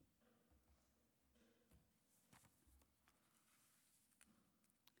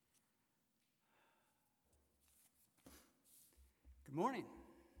Good morning.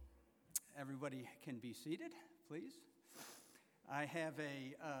 Everybody can be seated, please. I have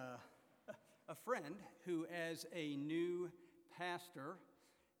a friend who, as a new pastor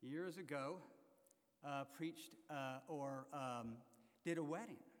years ago, preached or did a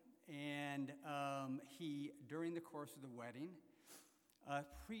wedding. And he, during the course of the wedding,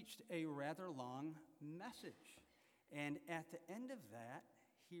 preached a rather long message. And at the end of that,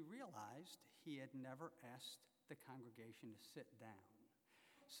 he realized he had never asked the congregation to sit down.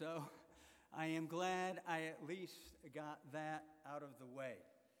 So I am glad I at least got that out of the way.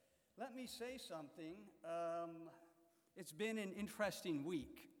 Let me say something. It's been an interesting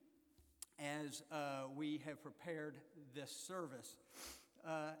week as we have prepared this service.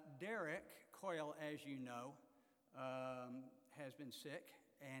 Derek Coyle, as you know, has been sick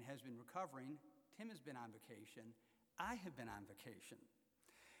and has been recovering. Tim has been on vacation. I have been on vacation.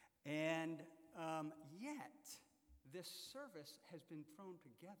 And yet, this service has been thrown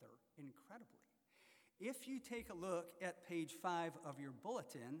together incredibly. If you take a look at page 5 of your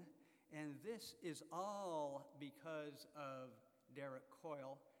bulletin, and this is all because of Derek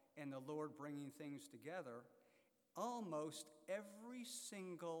Coyle and the Lord bringing things together, almost every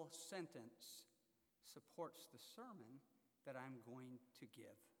single sentence supports the sermon that I'm going to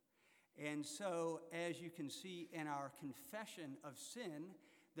give. And so, as you can see in our confession of sin,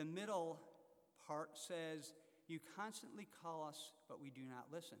 the middle part says, "You constantly call us, but we do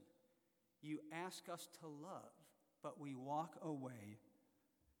not listen. You ask us to love, but we walk away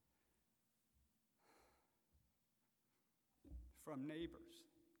from neighbors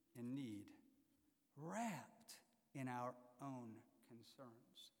in need, wrapped in our own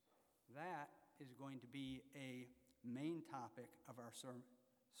concerns." That is going to be a main topic of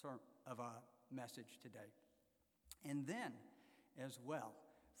our message today. And then, as well,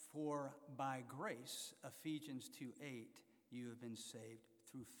 for by grace, Ephesians 2:8, you have been saved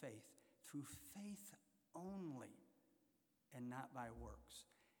through faith only, and not by works,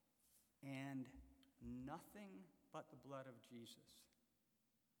 and nothing but the blood of Jesus.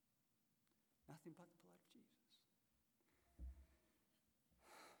 Nothing but the blood of Jesus.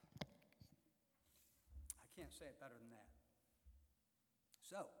 I can't say it better than that.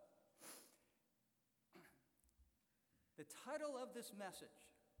 So, the title of this message,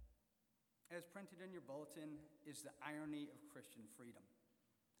 as printed in your bulletin, is The Irony of Christian Freedom.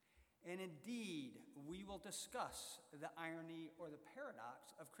 And indeed, we will discuss the irony or the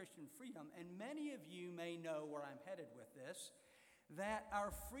paradox of Christian freedom. And many of you may know where I'm headed with this, that our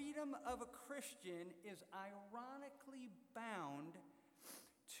freedom of a Christian is ironically bound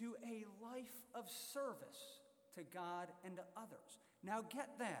to a life of service to God and to others. Now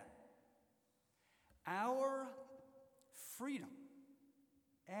get that. Our freedom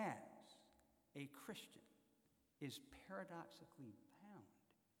as a Christian is paradoxically bound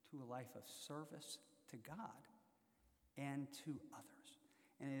to a life of service to God and to others.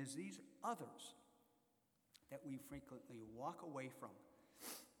 And it is these others that we frequently walk away from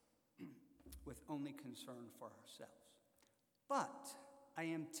with only concern for ourselves. But I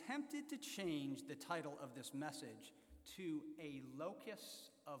am tempted to change the title of this message to A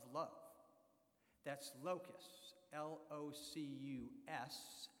Locus of Love. That's locus, L-O-C-U-S,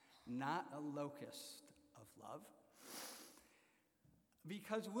 not a locust of love.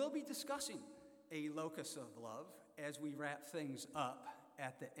 Because we'll be discussing a locus of love as we wrap things up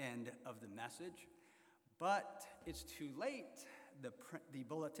at the end of the message. But it's too late. The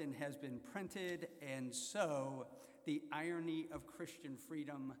bulletin has been printed, and so the irony of Christian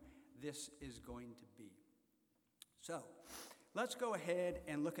freedom, this is going to be. So let's go ahead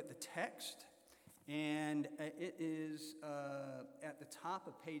and look at the text. And it is at the top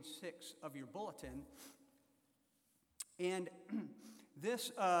of page 6 of your bulletin. And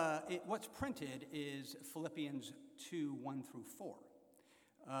this, what's printed is Philippians 2:1-4.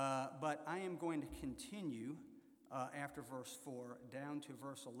 But I am going to continue after verse 4 down to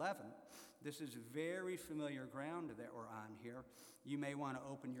verse 11. This is very familiar ground that we're on here. You may want to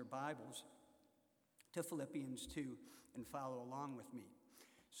open your Bibles to Philippians 2 and follow along with me.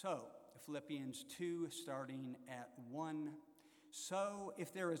 So, Philippians 2, starting at 1. So,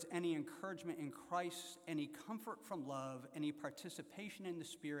 if there is any encouragement in Christ, any comfort from love, any participation in the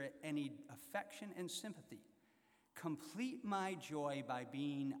Spirit, any affection and sympathy, complete my joy by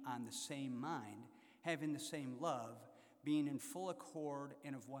being on the same mind, having the same love, being in full accord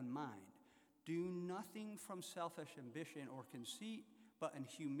and of one mind. Do nothing from selfish ambition or conceit, but in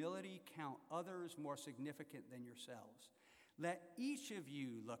humility count others more significant than yourselves. Let each of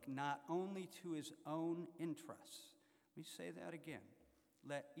you look not only to his own interests. Let me say that again.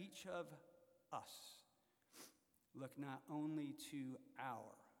 Let each of us look not only to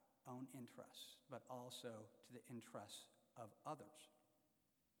our own interests, but also to the interests of others.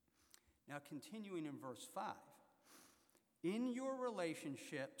 Now, continuing in verse 5, in your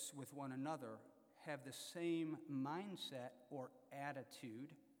relationships with one another, have the same mindset or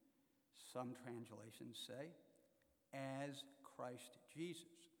attitude, some translations say, as Christ Jesus.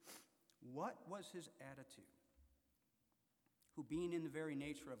 What was his attitude? Who, being in the very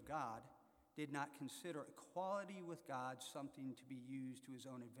nature of God, did not consider equality with God something to be used to his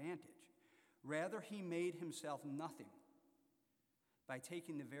own advantage. Rather, he made himself nothing by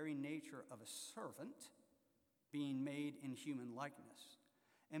taking the very nature of a servant, being made in human likeness,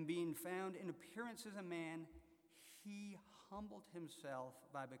 and being found in appearance as a man, he humbled himself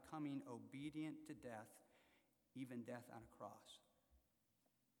by becoming obedient to death, even death on a cross.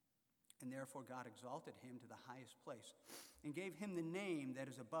 And therefore God exalted him to the highest place and gave him the name that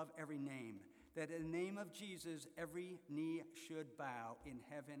is above every name, that in the name of Jesus every knee should bow in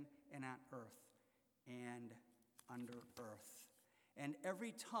heaven and on earth and under earth, and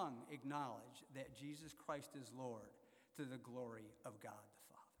every tongue acknowledge that Jesus Christ is Lord, to the glory of God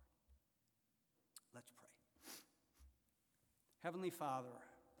the Father. Let's pray. Heavenly Father,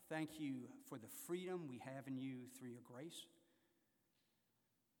 thank you for the freedom we have in you through your grace.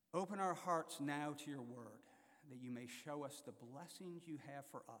 Open our hearts now to your word, that you may show us the blessings you have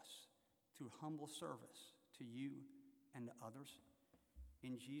for us through humble service to you and to others.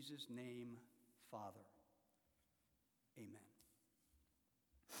 In Jesus' name, Father, amen.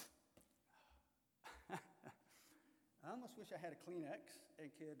 I almost wish I had a Kleenex and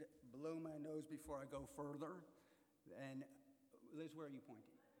could blow my nose before I go further. And Liz, where are you pointing?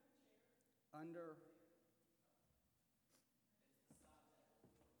 Under.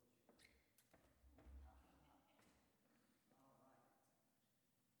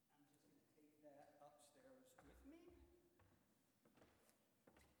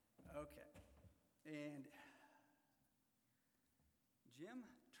 Okay. And Jim,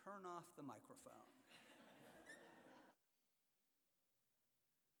 turn off the microphone.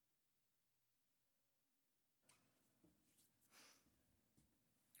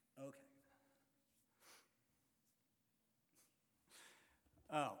 Okay.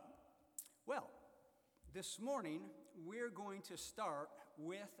 Oh, well, this morning we're going to start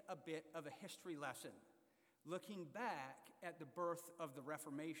with a bit of a history lesson, looking back at the birth of the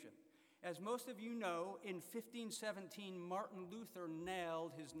Reformation. As most of you know, in 1517, Martin Luther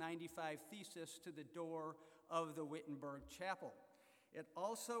nailed his 95 Theses to the door of the Wittenberg Chapel. It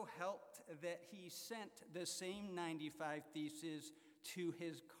also helped that he sent the same 95 Theses to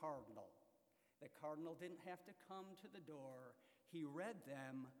his cardinal. The cardinal didn't have to come to the door. He read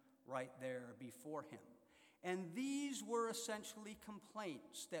them right there before him. And these were essentially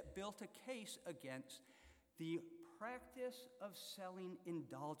complaints that built a case against the practice of selling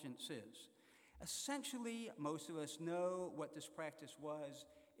indulgences. Essentially, most of us know what this practice was.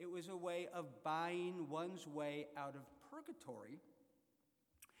 It was a way of buying one's way out of purgatory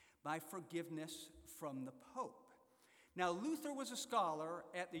by forgiveness from the Pope. Now, Luther was a scholar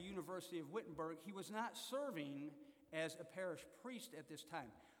at the University of Wittenberg. He was not serving as a parish priest at this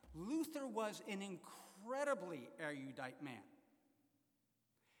time. Luther was an incredibly erudite man.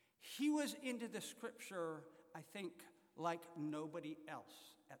 He was into the scripture, I think, like nobody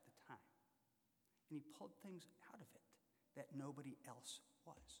else at the time. And he pulled things out of it that nobody else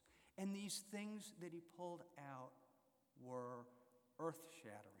was. And these things that he pulled out were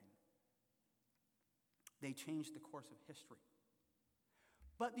earth-shattering. They changed the course of history.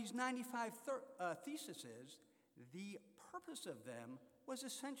 But these 95 theses, the purpose of them was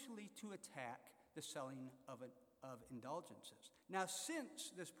essentially to attack the selling of indulgences. Now,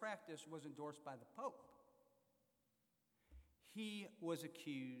 since this practice was endorsed by the Pope, he was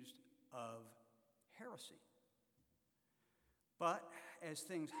accused of heresy. But as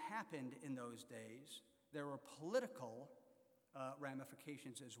things happened in those days, there were political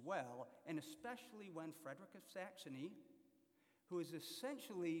ramifications as well, and especially when Frederick of Saxony, who is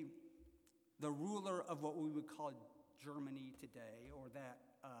essentially the ruler of what we would call Germany today, or that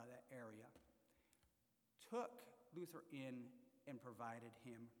area, took Luther in and provided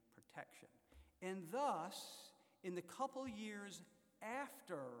him protection. And thus, in the couple years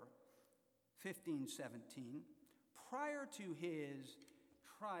after 1517, prior to his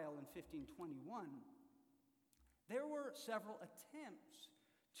trial in 1521, there were several attempts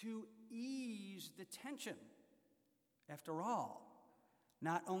to ease the tension. After all,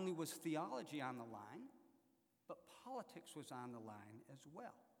 not only was theology on the line, but politics was on the line as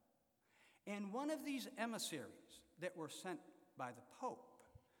well. And one of these emissaries that were sent by the Pope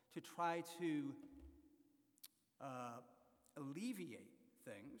to try to alleviate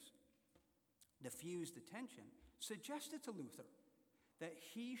things, diffuse the tension, suggested to Luther that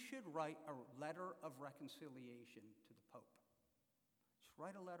he should write a letter of reconciliation to the Pope. Just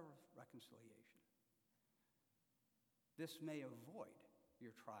write a letter of reconciliation. This may avoid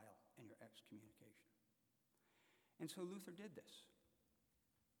your trial and your excommunication. And so Luther did this.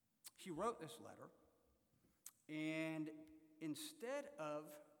 He wrote this letter, and instead of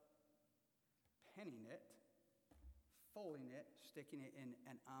penning it, folding it, sticking it in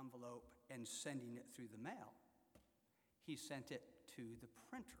an envelope, and sending it through the mail, he sent it to the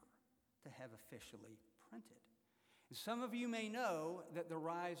printer to have officially printed. And some of you may know that the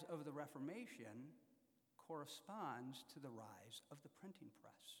rise of the Reformation corresponds to the rise of the printing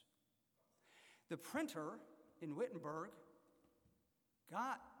press. The printer in Wittenberg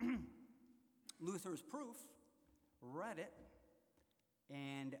got Luther's proof, read it,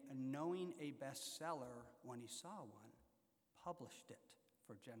 and knowing a bestseller when he saw one, published it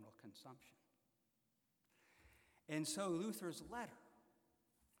for general consumption. And so Luther's letter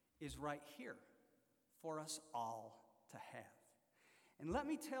is right here for us all to have. And let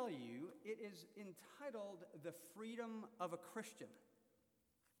me tell you, it is entitled The Freedom of a Christian.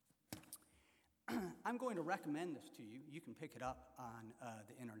 I'm going to recommend this to you. You can pick it up on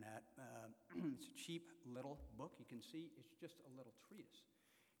the internet. It's a cheap little book. You can see it's just a little treatise.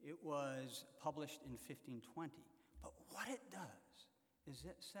 It was published in 1520. But what it does is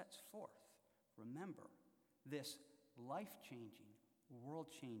it sets forth, remember, this life-changing,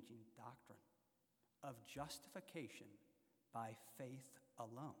 world-changing doctrine of justification by faith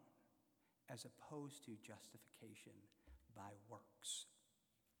alone, as opposed to justification by works.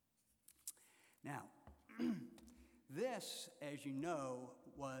 Now, this, as you know,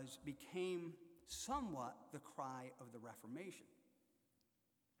 became somewhat the cry of the Reformation.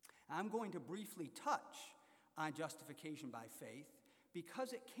 I'm going to briefly touch on justification by faith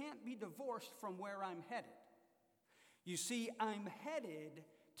because it can't be divorced from where I'm headed. You see, I'm headed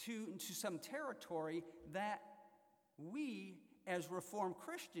into some territory that we, as Reformed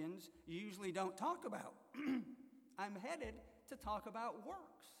Christians, usually don't talk about. I'm headed to talk about works.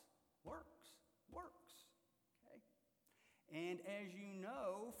 Okay? And as you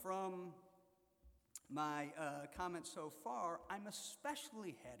know from my comments so far, I'm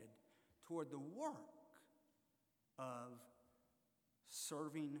especially headed toward the work of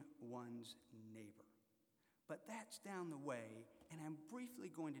serving one's neighbor. But that's down the way, and I'm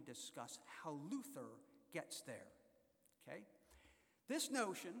briefly going to discuss how Luther gets there. Okay? This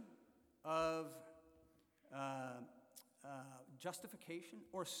notion of justification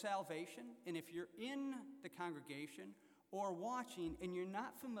or salvation, and if you're in the congregation or watching and you're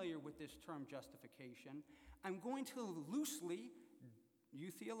not familiar with this term justification, I'm going to loosely, you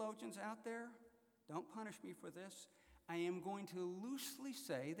theologians out there, don't punish me for this, I am going to loosely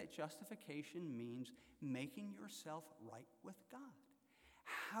say that justification means making yourself right with God.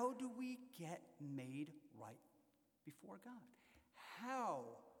 How do we get made right before God? How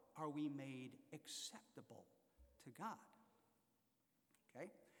are we made acceptable to God? Okay?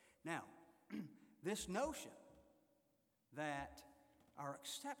 Now, this notion that our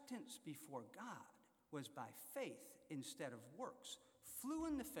acceptance before God was by faith instead of works flew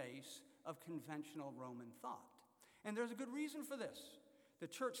in the face of conventional Roman thought. And there's a good reason for this. The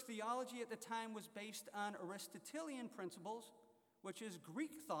church theology at the time was based on Aristotelian principles, which is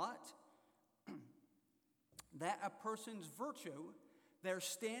Greek thought that a person's virtue, their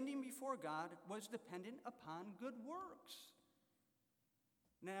standing before God, was dependent upon good works.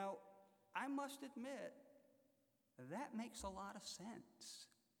 Now, I must admit, that makes a lot of sense.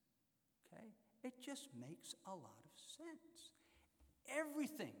 Okay? It just makes a lot of sense.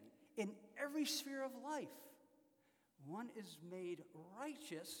 Everything, in every sphere of life, one is made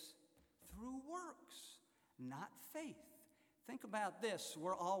righteous through works, not faith. Think about this.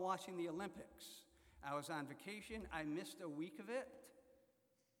 We're all watching the Olympics. I was on vacation. I missed a week of it.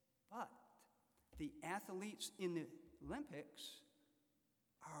 But the athletes in the Olympics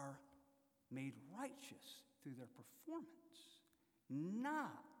are made righteous through their performance,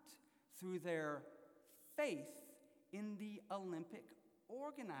 not through their faith in the Olympic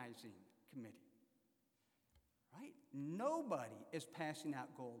organizing committee. Right? Nobody is passing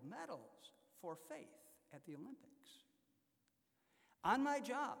out gold medals for faith at the Olympics. On my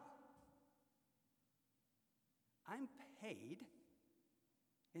job, I'm paid.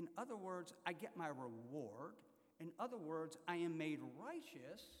 In other words, I get my reward. In other words, I am made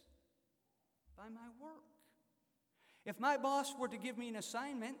righteous by my work. If my boss were to give me an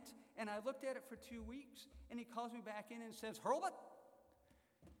assignment and I looked at it for 2 weeks and he calls me back in and says, "Hurlbut,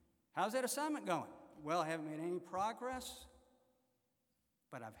 how's that assignment going?" well, I haven't made any progress,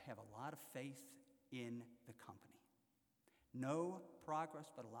 but I have a lot of faith in the company. No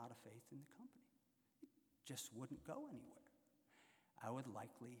progress, but a lot of faith in the company. It just wouldn't go anywhere. I would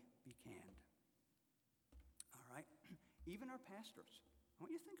likely be canned. All right? Even our pastors. I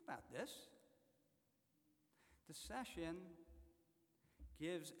want you to think about this. The session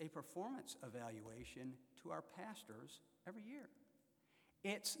gives a performance evaluation to our pastors every year.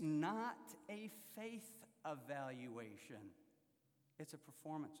 It's not a faith evaluation. It's a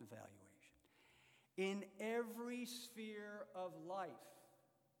performance evaluation. In every sphere of life,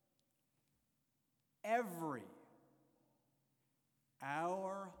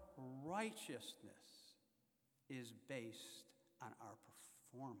 our righteousness is based on our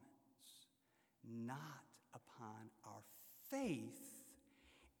performance, not upon our faith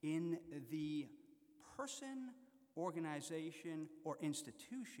in the person, organization, or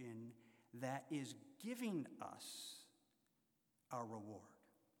institution that is giving us our reward.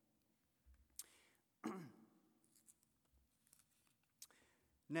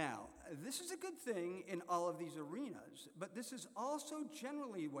 Now, this is a good thing in all of these arenas, but this is also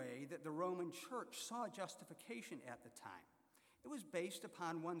generally the way that the Roman Church saw justification at the time. It was based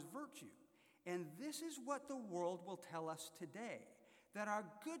upon one's virtue. And this is what the world will tell us today, that our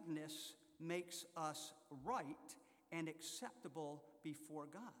goodness makes us right and acceptable before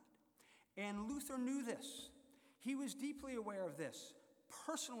God. And Luther knew this. He was deeply aware of this,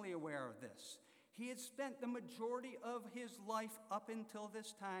 personally aware of this. He had spent the majority of his life up until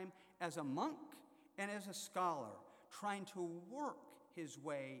this time as a monk and as a scholar, trying to work his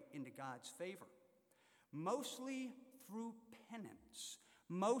way into God's favor, mostly through penance,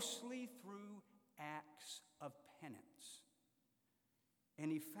 mostly through acts of penance.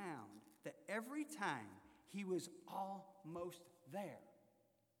 And he found that every time he was almost there,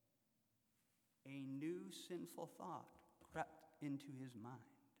 a new sinful thought crept into his mind.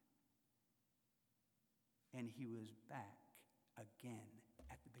 And he was back again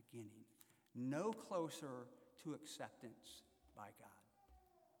at the beginning, no closer to acceptance by God.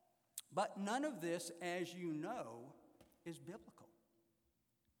 But none of this, as you know, is biblical.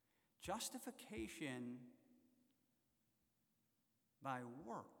 Justification by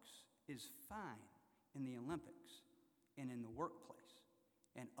works is fine in the Olympics and in the workplace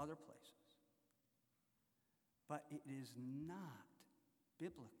and other places. But it is not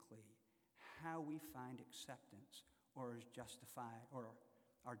biblically how we find acceptance or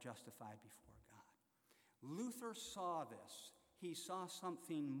are justified before God. Luther saw this. He saw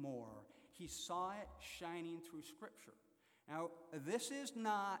something more. He saw it shining through Scripture. Now, this is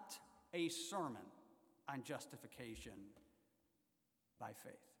not a sermon on justification by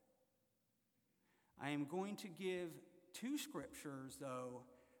faith. I am going to give two scriptures, though,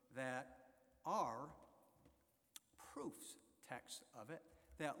 that are proofs, texts of it,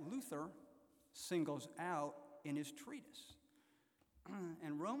 that Luther singles out in his treatise.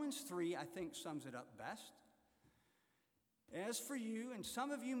 And Romans 3, I think, sums it up best. As for you, and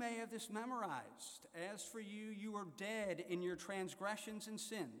some of you may have this memorized, as for you, you are dead in your transgressions and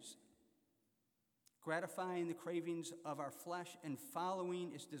sins, gratifying the cravings of our flesh and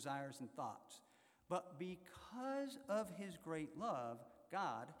following its desires and thoughts. But because of his great love,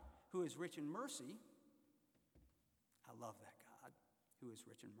 God, who is rich in mercy, I love that God, who is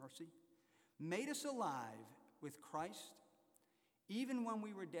rich in mercy, made us alive with Christ, even when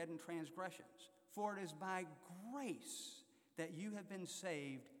we were dead in transgressions. For it is by grace that you have been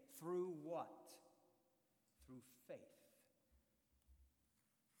saved through what? Through faith.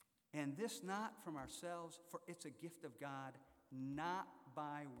 And this not from ourselves, for it's a gift of God, not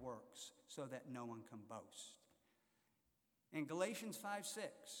by works, so that no one can boast. In Galatians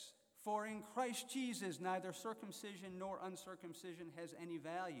 5:6, for in Christ Jesus neither circumcision nor uncircumcision has any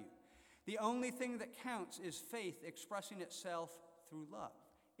value. The only thing that counts is faith expressing itself through love.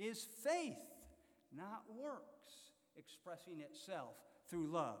 Is faith, not works, expressing itself through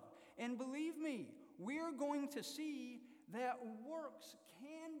love. And believe me, we're going to see that works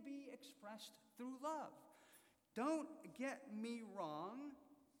can be expressed through love. Don't get me wrong.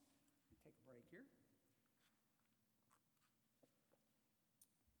 Take a break here.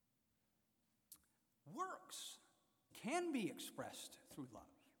 Works can be expressed through love,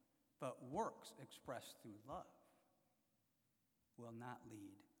 but works expressed through love will not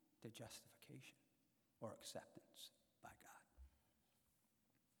lead to justification or acceptance by God.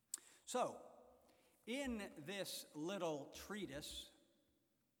 So, in this little treatise,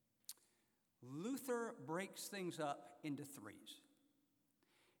 Luther breaks things up into threes.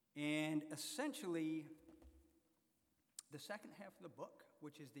 And essentially, the second half of the book,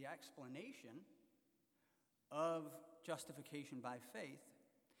 which is the explanation, of justification by faith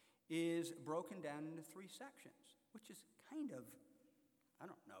is broken down into 3 sections, which is kind of,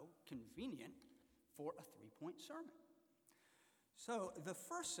 convenient for a 3-point sermon. So the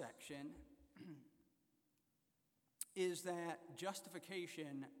first section is that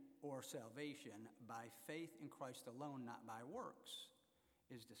justification or salvation by faith in Christ alone, not by works,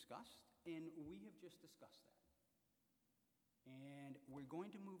 is discussed, and we have just discussed that. And we're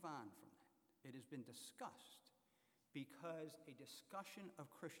going to move on from that. It has been discussed because a discussion of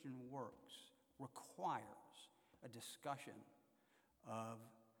Christian works requires a discussion of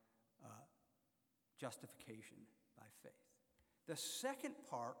justification by faith. The second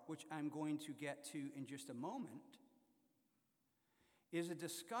part, which I'm going to get to in just a moment, is a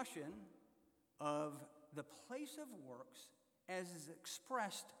discussion of the place of works as is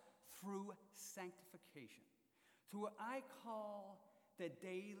expressed through sanctification, through what I call the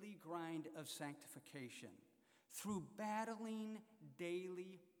daily grind of sanctification, through battling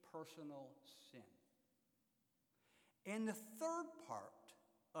daily personal sin. And the third part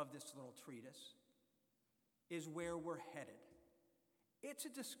of this little treatise is where we're headed. It's a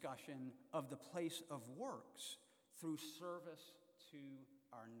discussion of the place of works through service to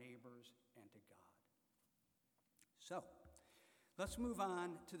our neighbors and to God. So, let's move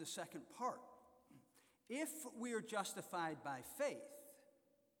on to the second part. If we are justified by faith,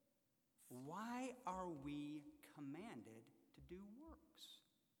 why are we commanded to do works?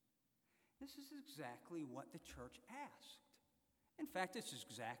 This is exactly what the church asked. In fact, this is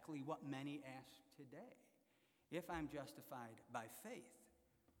exactly what many ask today. If I'm justified by faith,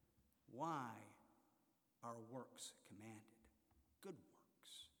 why are works commanded? Good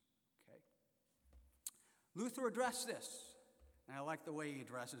works. Okay? Luther addressed this, and I like the way he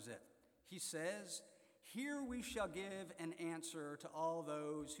addresses it. He says, "Here we shall give an answer to all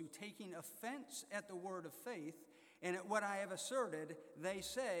those who, taking offense at the word of faith and at what I have asserted, they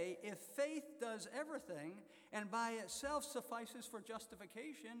say, if faith does everything and by itself suffices for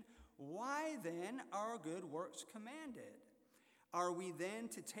justification, why then are good works commanded? Are we then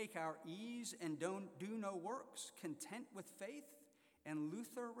to take our ease and don't do no works, content with faith?" And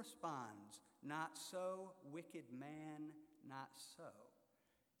Luther responds, "Not so, wicked man, not so."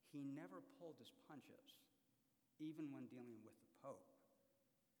 He never pulled his punches, even when dealing with the Pope.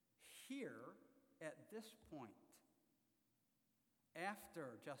 Here, at this point,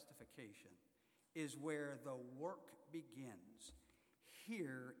 after justification, is where the work begins.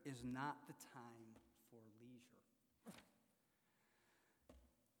 Here is not the time for leisure.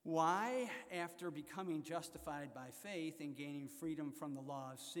 Why, after becoming justified by faith and gaining freedom from the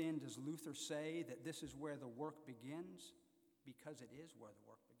law of sin, does Luther say that this is where the work begins? Because it is where the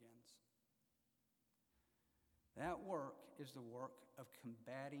work begins. That work is the work of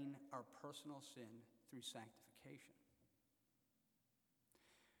combating our personal sin through sanctification.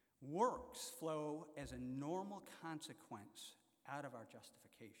 Works flow as a normal consequence out of our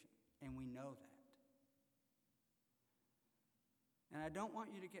justification, and we know that. And I don't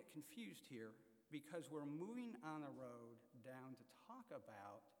want you to get confused here, because we're moving on a road down to talk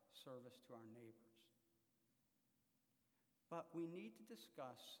about service to our neighbors. But we need to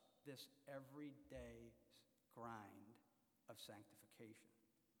discuss this everyday grind of sanctification.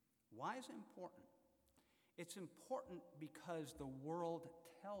 Why is it important? It's important because the world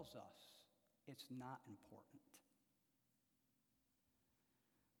tells us it's not important.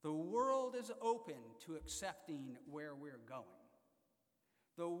 The world is open to accepting where we're going.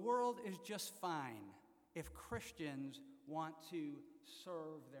 The world is just fine if Christians want to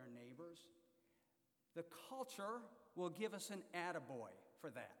serve their neighbors. The culture will give us an attaboy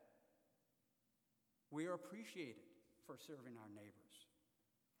for that. We are appreciated for serving our neighbors.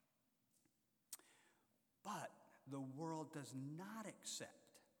 But the world does not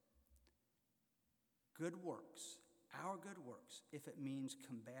accept good works, our good works, if it means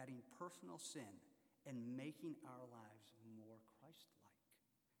combating personal sin and making our lives more Christ-like.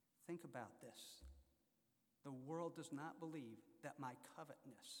 Think about this. The world does not believe that my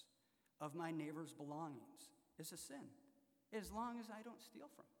covetousness of my neighbor's belongings is a sin, as long as I don't steal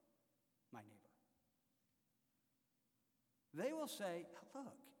from my neighbor. They will say,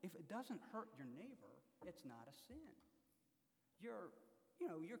 look, if it doesn't hurt your neighbor, it's not a sin. Your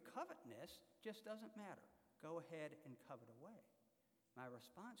covetousness just doesn't matter. Go ahead and covet away. My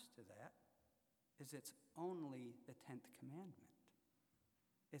response to that is it's only the 10th commandment.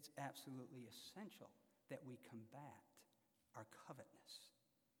 It's absolutely essential that we combat our covetousness.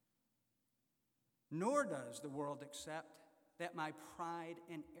 Nor does the world accept that my pride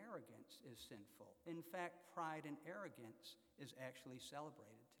and arrogance is sinful. In fact, pride and arrogance is actually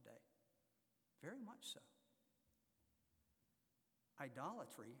celebrated today. Very much so.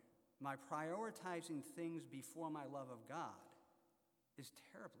 idolatry, my prioritizing things before my love of God, is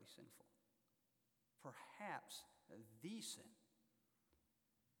terribly sinful. Perhaps the sin.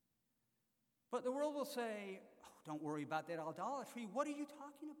 But the world will say, oh, don't worry about that idolatry. What are you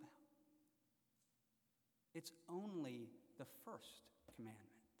talking about? It's only the first commandment.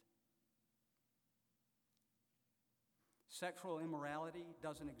 Sexual immorality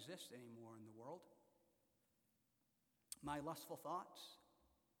doesn't exist anymore in the world. My lustful thoughts,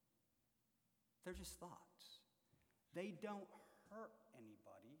 they're just thoughts. They don't hurt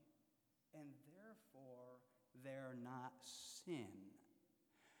anybody, and therefore they're not sin.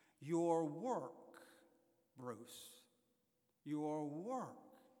 Your work, Bruce, your work,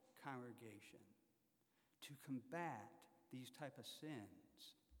 congregation, to combat these type of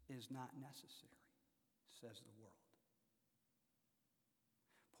sins is not necessary, says the world.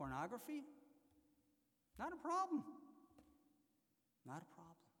 Pornography? Not a problem. Not a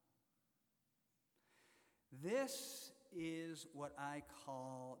problem. This is what I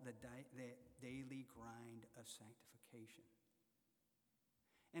call the daily grind of sanctification.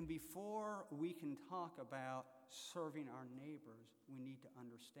 And before we can talk about serving our neighbors, we need to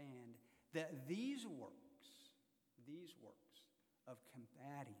understand that these works of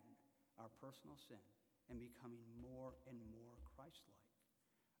combating our personal sin and becoming more and more Christ-like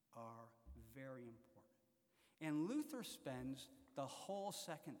are very important. And Luther spends the whole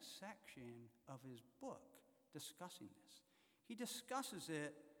second section of his book discussing this. He discusses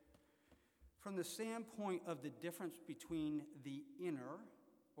it from the standpoint of the difference between the inner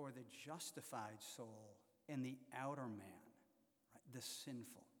or the justified soul and the outer man, right? The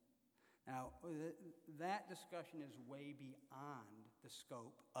sinful. Now, that discussion is way beyond the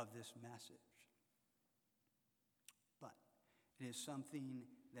scope of this message. But it is something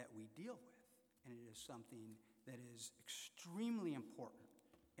that we deal with, and it is something that is extremely important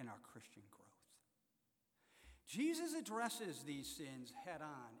in our Christian growth. Jesus addresses these sins head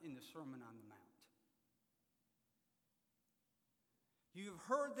on in the Sermon on the Mount. You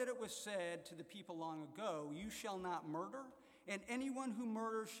have heard that it was said to the people long ago, you shall not murder, and anyone who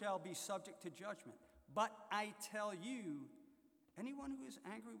murders shall be subject to judgment. But I tell you, anyone who is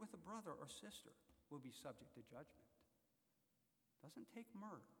angry with a brother or sister will be subject to judgment. Doesn't take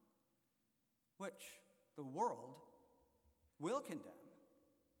murder, which the world will condemn.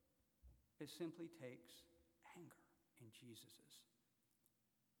 It simply takes anger in Jesus'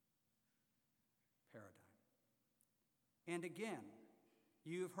 paradigm. And again,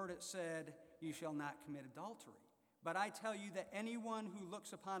 you have heard it said, you shall not commit adultery. But I tell you that anyone who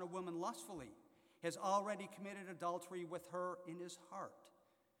looks upon a woman lustfully has already committed adultery with her in his heart.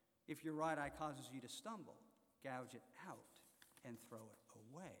 If your right eye causes you to stumble, gouge it out and throw it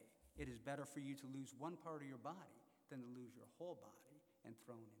away. It is better for you to lose one part of your body than to lose your whole body and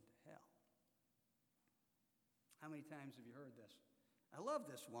thrown into hell. How many times have you heard this? I love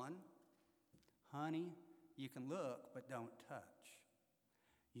this one. Honey, you can look, but don't touch.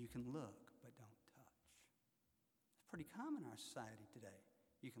 You can look, but don't touch. It's pretty common in our society today.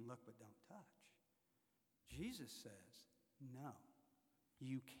 You can look, but don't touch. Jesus says, no,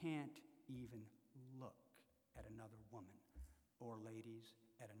 you can't even look at another woman or, ladies,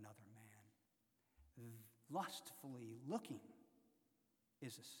 at another man. Lustfully looking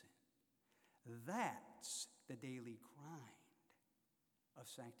is a sin. That's the daily grind of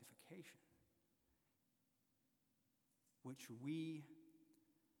sanctification, which we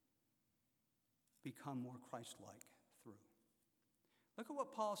become more Christ-like through. Look at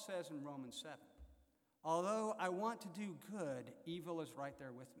what Paul says in Romans 7. Although I want to do good, evil is right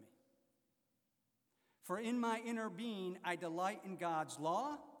there with me. For in my inner being I delight in God's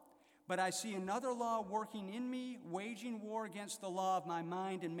law, but I see another law working in me, waging war against the law of my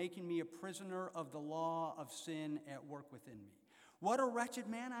mind and making me a prisoner of the law of sin at work within me. What a wretched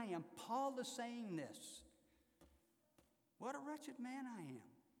man I am. Paul is saying this. What a wretched man I am.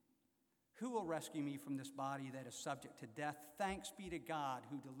 Who will rescue me from this body that is subject to death? Thanks be to God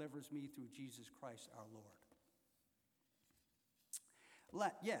who delivers me through Jesus Christ our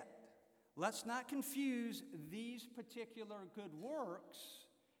Lord. Yet, let's not confuse these particular good works,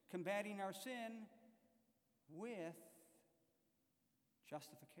 combating our sin, with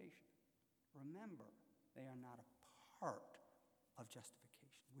justification. Remember, they are not a part of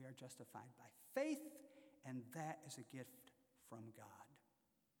justification. We are justified by faith, and that is a gift from God.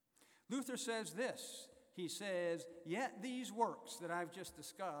 Luther says this. He says, yet these works that I've just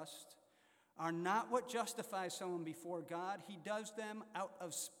discussed are not what justifies someone before God. He does them out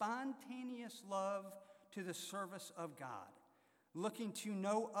of spontaneous love to the service of God, looking to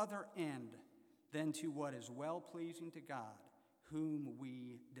no other end than to what is well-pleasing to God, whom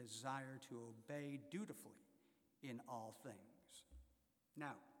we desire to obey dutifully in all things.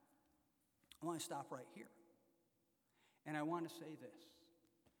 Now, I want to stop right here. And I want to say this.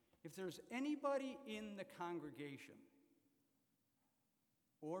 If there's anybody in the congregation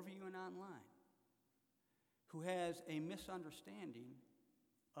or viewing online who has a misunderstanding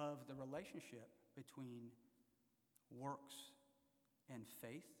of the relationship between works and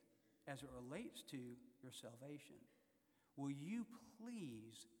faith as it relates to your salvation, will you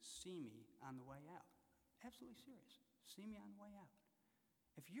please see me on the way out? Absolutely serious. See me on the way out.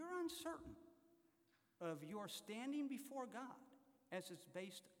 If you're uncertain of your standing before God as it's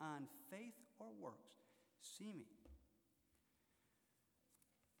based on faith or works, see me.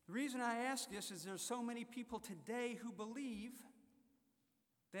 The reason I ask this is there's so many people today who believe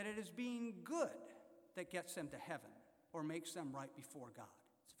that it is being good that gets them to heaven or makes them right before God.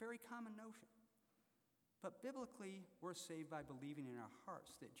 It's a very common notion. But biblically, we're saved by believing in our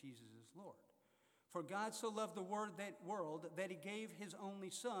hearts that Jesus is Lord. For God so loved the world that he gave his only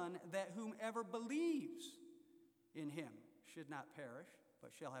Son, that whomever believes in him should not perish,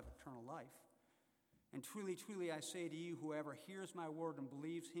 but shall have eternal life. And truly, truly, I say to you, whoever hears my word and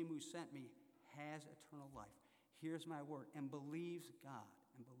believes him who sent me has eternal life. Hears my word and believes God,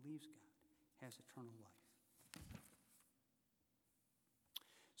 has eternal life.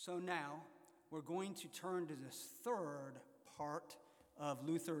 So now, we're going to turn to this third part of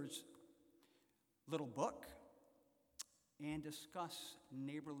Luther's little book and discuss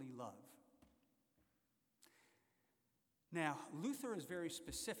neighborly love. Now, Luther is very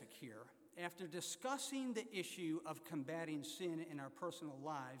specific here. After discussing the issue of combating sin in our personal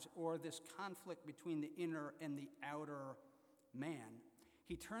lives, or this conflict between the inner and the outer man,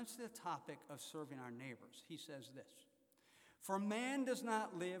 he turns to the topic of serving our neighbors. He says this: "For man does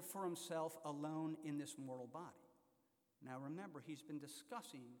not live for himself alone in this mortal body." Now remember, he's been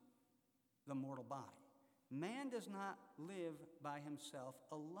discussing the mortal body. Man does not live by himself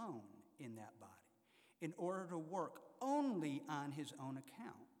alone in that body in order to work only on his own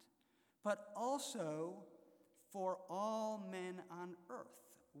account, but also for all men on earth.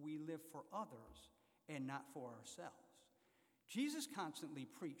 We live for others and not for ourselves. Jesus constantly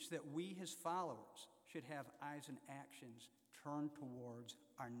preached that we, his followers, should have eyes and actions turned towards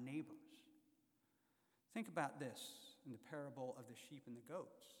our neighbors. Think about this in the parable of the sheep and the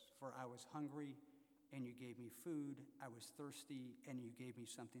goats. For I was hungry, and you gave me food. I was thirsty, and you gave me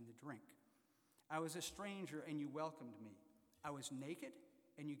something to drink. I was a stranger, and you welcomed me. I was naked,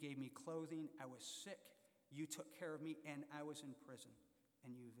 and you gave me clothing. I was sick, you took care of me, and I was in prison,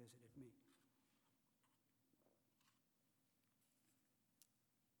 and you visited me.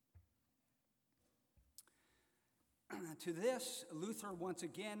 To this, Luther once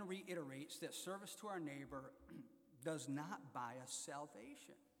again reiterates that service to our neighbor does not buy us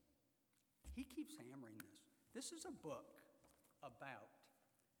salvation. He keeps hammering this. This is a book about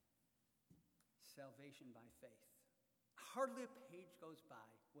salvation by faith. Hardly a page goes by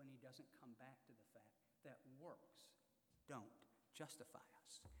when he doesn't come back to the fact that works don't justify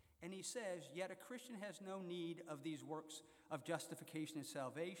us. And he says, yet a Christian has no need of these works of justification and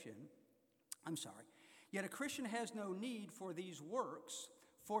salvation. Yet a Christian has no need for these works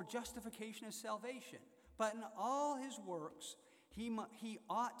for justification and salvation. But in all his works, he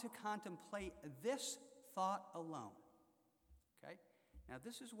ought to contemplate this thought alone. Okay? Now,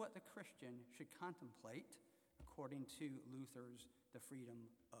 this is what the Christian should contemplate, according to Luther's The Freedom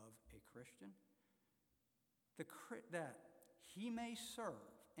of a Christian. That he may serve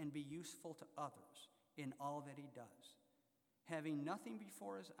and be useful to others in all that he does, having nothing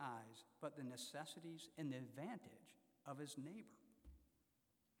before his eyes but the necessities and the advantage of his neighbor.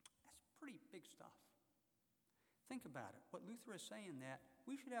 That's pretty big stuff. Think about it. What Luther is saying, that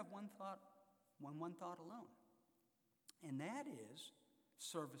we should have one thought alone, and that is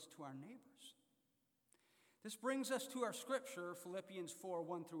service to our neighbors. This brings us to our scripture, Philippians 4,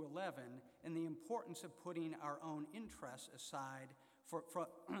 1 through 11, and the importance of putting our own interests aside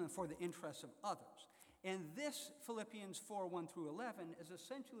for the interests of others. And this Philippians 4, 1 through 11 is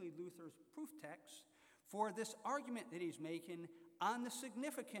essentially Luther's proof text for this argument that he's making on the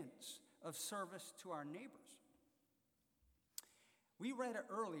significance of service to our neighbors. We read it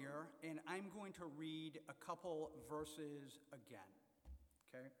earlier, and I'm going to read a couple verses again.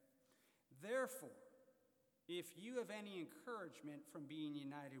 Okay? Therefore, if you have any encouragement from being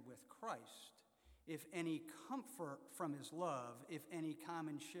united with Christ, if any comfort from his love, if any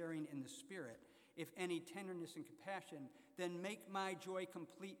common sharing in the Spirit, if any tenderness and compassion, then make my joy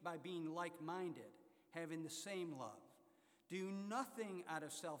complete by being like-minded, having the same love. Do nothing out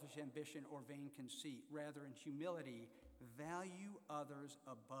of selfish ambition or vain conceit. Rather, in humility, value others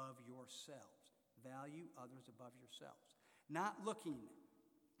above yourselves. Value others above yourselves. Not looking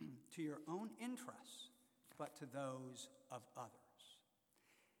to your own interests, but to those of others.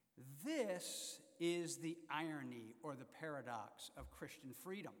 This is the irony or the paradox of Christian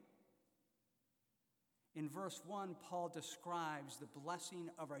freedom. In verse 1, Paul describes the blessing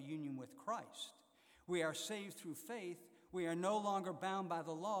of our union with Christ. We are saved through faith. We are no longer bound by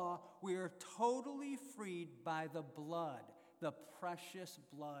the law. We are totally freed by the blood, the precious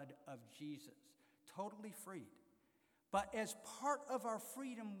blood of Jesus. Totally freed. But as part of our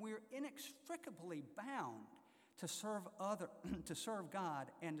freedom, we're inextricably bound to serve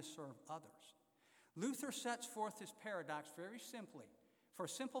God and to serve others. Luther sets forth this paradox very simply for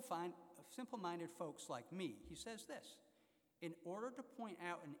simple-minded folks like me. He says this: in order to point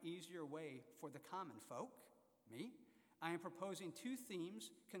out an easier way for the common folk, me, I am proposing two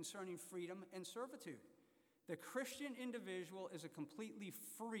themes concerning freedom and servitude. The Christian individual is a completely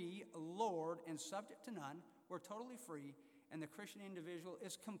free Lord and subject to none. We're totally free. And the Christian individual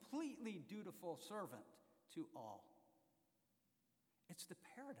is completely dutiful servant to all. It's the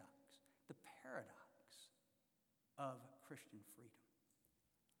paradox of Christian freedom.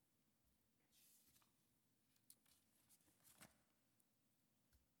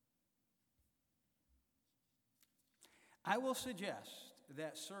 I will suggest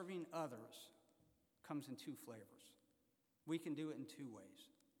that serving others comes in two flavors. We can do it in two ways.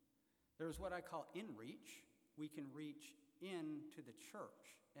 There's what I call in-reach. We can reach into the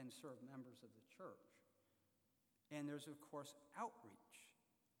church and serve members of the church. And there's, of course, outreach.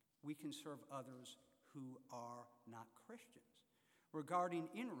 We can serve others who are not Christians. Regarding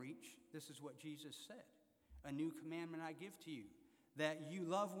in-reach, this is what Jesus said: a new commandment I give to you, that you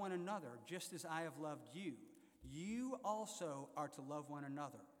love one another just as I have loved you. You also are to love one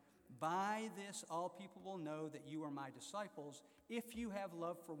another. By this, all people will know that you are my disciples, if you have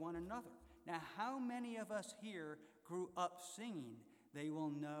love for one another. Now, how many of us here grew up singing, they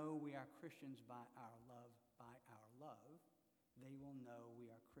will know we are Christians by our love, by our love. They will know we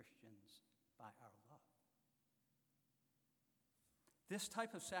are Christians by our love. This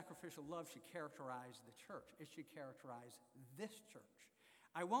type of sacrificial love should characterize the church. It should characterize this church.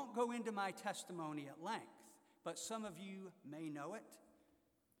 I won't go into my testimony at length, but some of you may know it.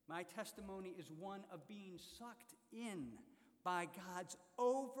 My testimony is one of being sucked in by God's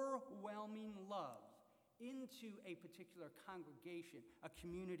overwhelming love into a particular congregation, a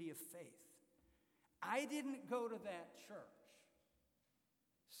community of faith. I didn't go to that church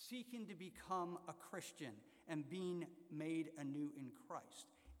seeking to become a Christian and being made anew in Christ.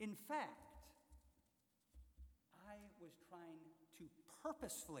 In fact, I was trying to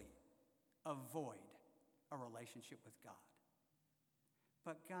purposefully avoid a relationship with God.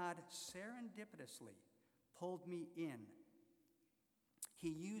 But God serendipitously pulled me in. He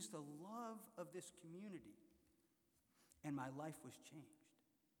used the love of this community, and my life was changed.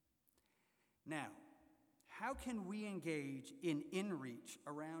 Now, how can we engage in in-reach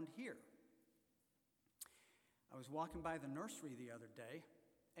around here? I was walking by the nursery the other day,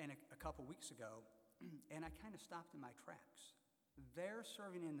 and a couple weeks ago, and I kind of stopped in my tracks. There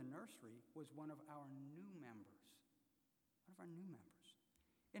serving in the nursery was one of our new members. One of our new members.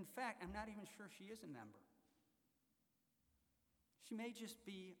 In fact, I'm not even sure she is a member. She may just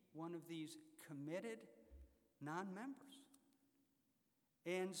be one of these committed non-members.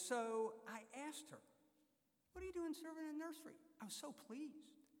 And so I asked her, what are you doing serving in the nursery? I was so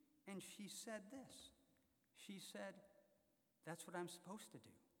pleased. And she said this. She said, that's what I'm supposed to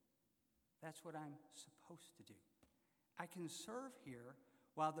do. That's what I'm supposed to do. I can serve here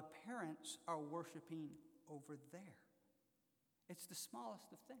while the parents are worshiping over there. It's the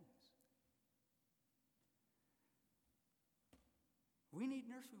smallest of things. We need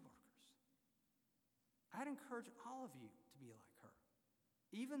nursery workers. I'd encourage all of you to be like her,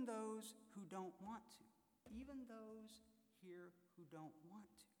 even those who don't want to, even those here who don't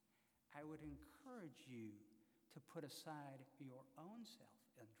want to. I would encourage you to put aside your own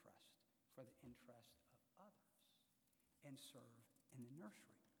self-interest for the interest of others and serve in the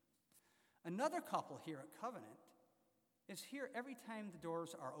nursery. Another couple here at Covenant is here every time the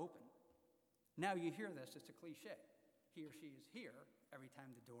doors are open. Now you hear this, it's a cliche. He or she is here every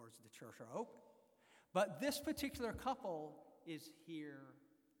time the doors of the church are open. But this particular couple is here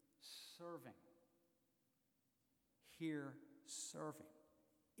serving. Here serving.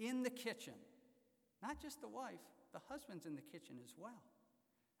 In the kitchen. Not just the wife, the husband's in the kitchen as well.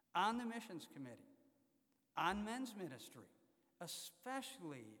 On the missions committee. On men's ministry.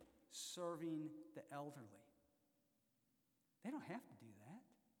 Especially serving the elderly. They don't have to do that.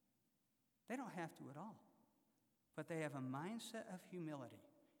 They don't have to at all. but they have a mindset of humility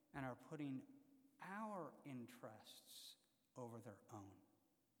and are putting our interests over their own.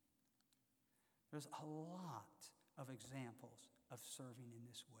 There's a lot of examples of serving in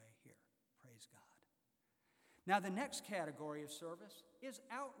this way here. Praise God. Now, the next category of service is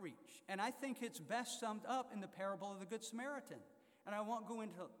outreach, and I think it's best summed up in the parable of the Good Samaritan. And I won't go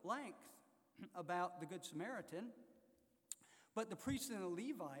into length about the Good Samaritan, but the priest and the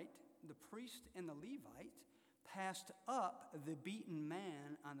Levite passed up the beaten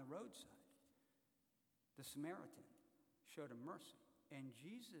man on the roadside. The Samaritan showed him mercy, and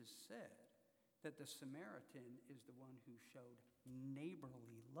Jesus said that the Samaritan is the one who showed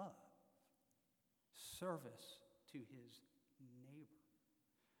neighborly love, service to his neighbor.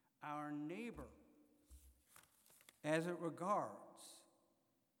 Our neighbor, as it regards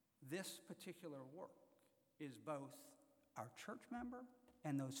this particular work, is both our church member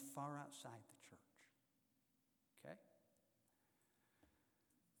and those far outside the church. Okay?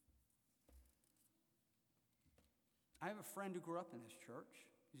 I have a friend who grew up in this church.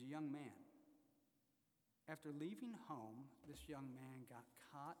 He's a young man. After leaving home, this young man got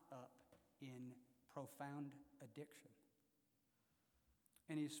caught up in profound addiction.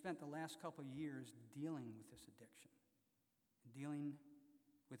 And he's spent the last couple of years dealing with this addiction, dealing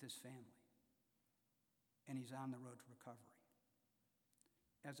with his family. And he's on the road to recovery.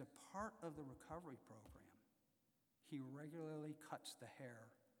 As a part of the recovery program, he regularly cuts the hair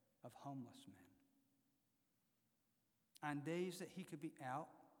of homeless men. On days that he could be out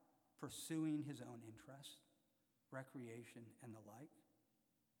pursuing his own interests, recreation, and the like,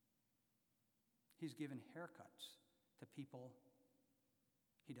 he's given haircuts to people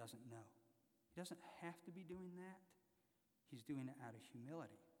he doesn't know. He doesn't have to be doing that. He's doing it out of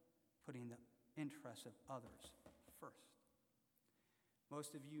humility, putting the interests of others first.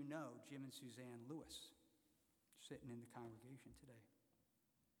 Most of you know Jim and Suzanne Lewis, sitting in the congregation today.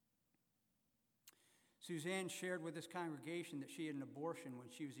 Suzanne shared with this congregation that she had an abortion when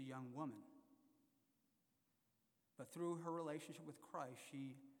she was a young woman. But through her relationship with Christ,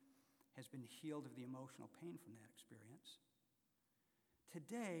 she has been healed of the emotional pain from that experience.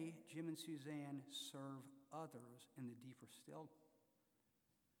 Today, Jim and Suzanne serve others in the Deeper Still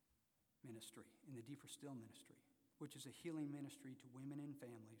ministry, which is a healing ministry to women and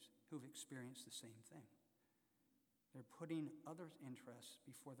families who've experienced the same thing. They're putting others' interests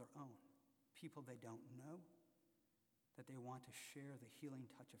before their own, people they don't know, that they want to share the healing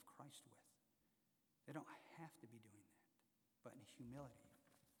touch of Christ with. They don't have to be doing that, but in humility,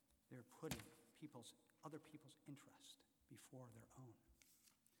 they're putting other people's interest before their own.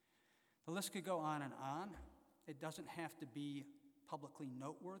 The list could go on and on. It doesn't have to be publicly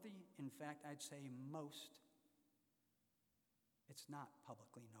noteworthy. In fact, I'd say it's not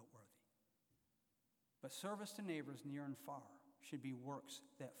publicly noteworthy. But service to neighbors near and far should be works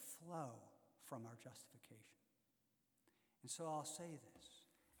that flow from our justification. And so I'll say this.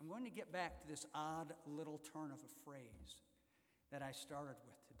 I'm going to get back to this odd little turn of a phrase that I started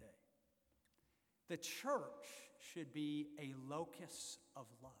with today. The church should be a locus of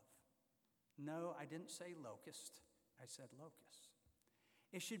love. No, I didn't say locust. I said locus.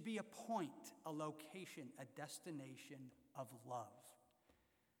 It should be a point, a location, a destination of love.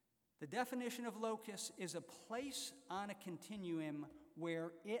 The definition of locus is a place on a continuum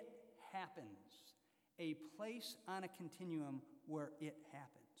where it happens. A place on a continuum where it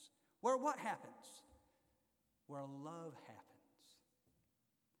happens. Where what happens? Where love happens.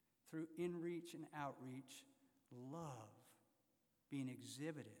 Through in-reach and outreach, love being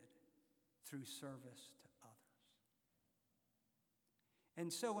exhibited through service to others.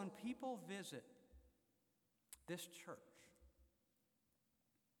 And so when people visit this church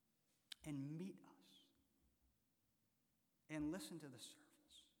and meet us and listen to the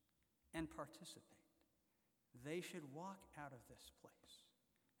service and participate, they should walk out of this place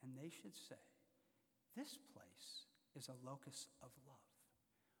and they should say, this place is a locus of love.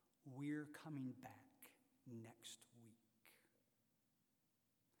 We're coming back next week.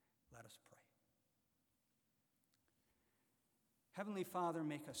 Let us pray. Heavenly Father,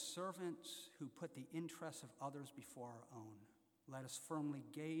 make us servants who put the interests of others before our own. Let us firmly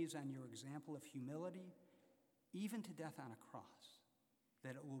gaze on your example of humility, even to death on a cross,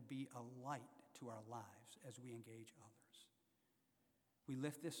 that it will be a light to our lives as we engage others. We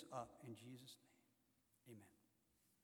lift this up in Jesus' name. Amen.